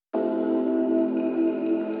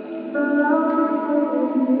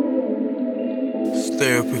It's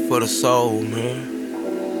therapy for the soul, man.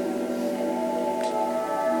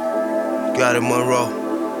 Dgotti, Monroe.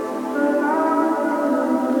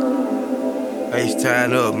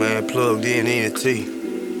 H-time up, man. Plugged in T.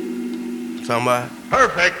 Talking about?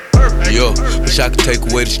 Perfect. Yo, wish I could take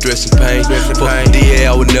away the stress and pain. Fuck the DA,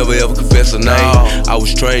 I would never ever confess a name. I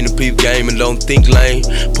was trained to peep game and don't think lame.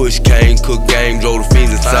 Push cane, cook game, drove the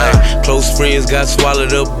fiends insane. Close friends got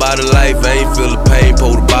swallowed up by the life. I ain't feel the pain,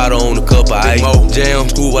 pour the bottle on a cup of ice. Jam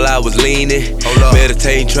school while I was leaning,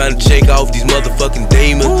 meditating, trying to shake off these motherfucking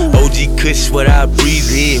demons. OG Kush, what I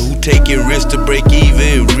breathe in. Who taking risks to break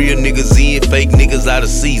even? Real niggas in, fake niggas out of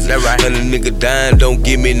season. And a nigga dying don't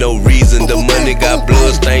give me no reason. The money got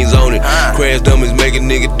blood stains on it. Crash dummies make a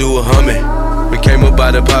nigga do a humming. We came up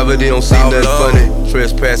out of poverty, don't see nothing funny.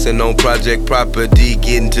 Trespassing on project property,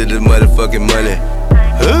 getting to the motherfucking money.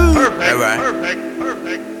 Perfect.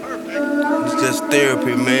 It's just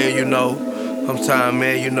therapy, man, you know. Sometimes,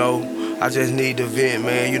 man, you know, I just need to vent,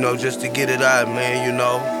 man, you know, just to get it out, man, you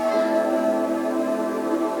know.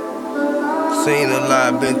 Seen a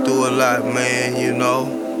lot, been through a lot, man, you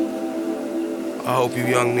know. I hope you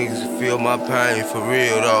young niggas feel my pain for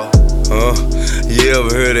real, though. You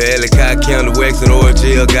ever heard of Ellicott County wax and oil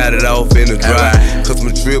gel? Got it off in the dry. Cause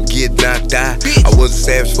my trip get knocked out. I was a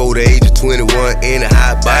savage for the age of 21 in a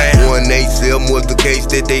hot box. 187 was the case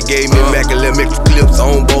that they gave me. Immaculate extra clips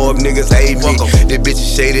on board, niggas hate me. That bitch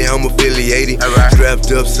is shady, I'm affiliated.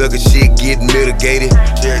 Strapped up, sucker shit, getting mitigated.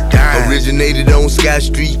 Originated on Sky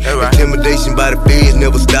Street. Intimidation by the feds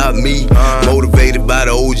never stopped me. Motivated by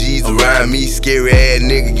the OGs around me. Scary ass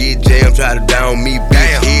nigga get jammed, try to down me.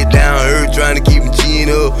 Bitch, head down, hurt, trying to keep me chin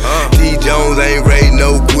up. T. Jones ain't raised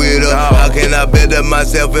no quitter. How can I bet up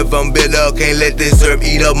myself if I'm better up? Can't let this syrup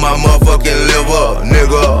eat up my motherfucking liver,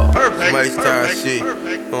 nigga. Some H-time shit.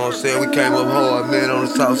 You know what I'm saying? We came up hard, man, on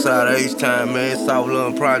the south side of H-time, man. South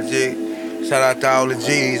London Project. Shout out to all the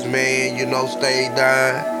G's, man. You know, stay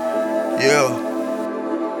down. Yeah.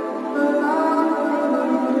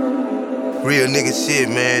 Real nigga shit,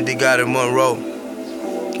 man. Dgotti, Monroe.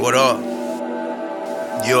 What up?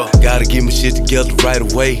 Yo, gotta get my shit together right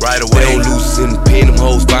away. They don't lose in the pen, them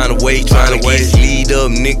hoes find a way. Tryna get his lead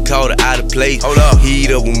up, nigga called it out of place.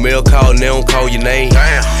 Heat up when mail call, they don't call your name.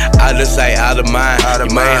 Out of sight, out of mind.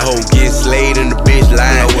 Your main hoe get slayed in the bitch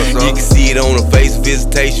line. You can see it on her face,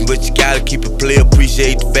 visitation, but you gotta keep it clear.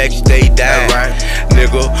 Appreciate the fact you stay down.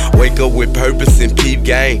 Nigga, wake up with purpose and peep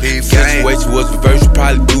game. Situation was reversed, you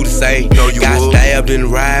probably do the same. Got stabbed in the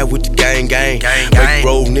ride with the gang. Make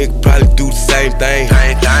road nigga probably do the same thing.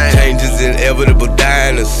 Changes inevitable,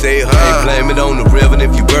 dying to sell. Ain't blame it on the reverend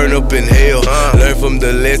if you burn up in hell. Learn from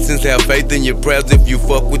the lessons, have faith in your prayers. If you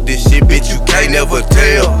fuck with this shit, bitch, you can't never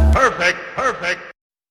tell.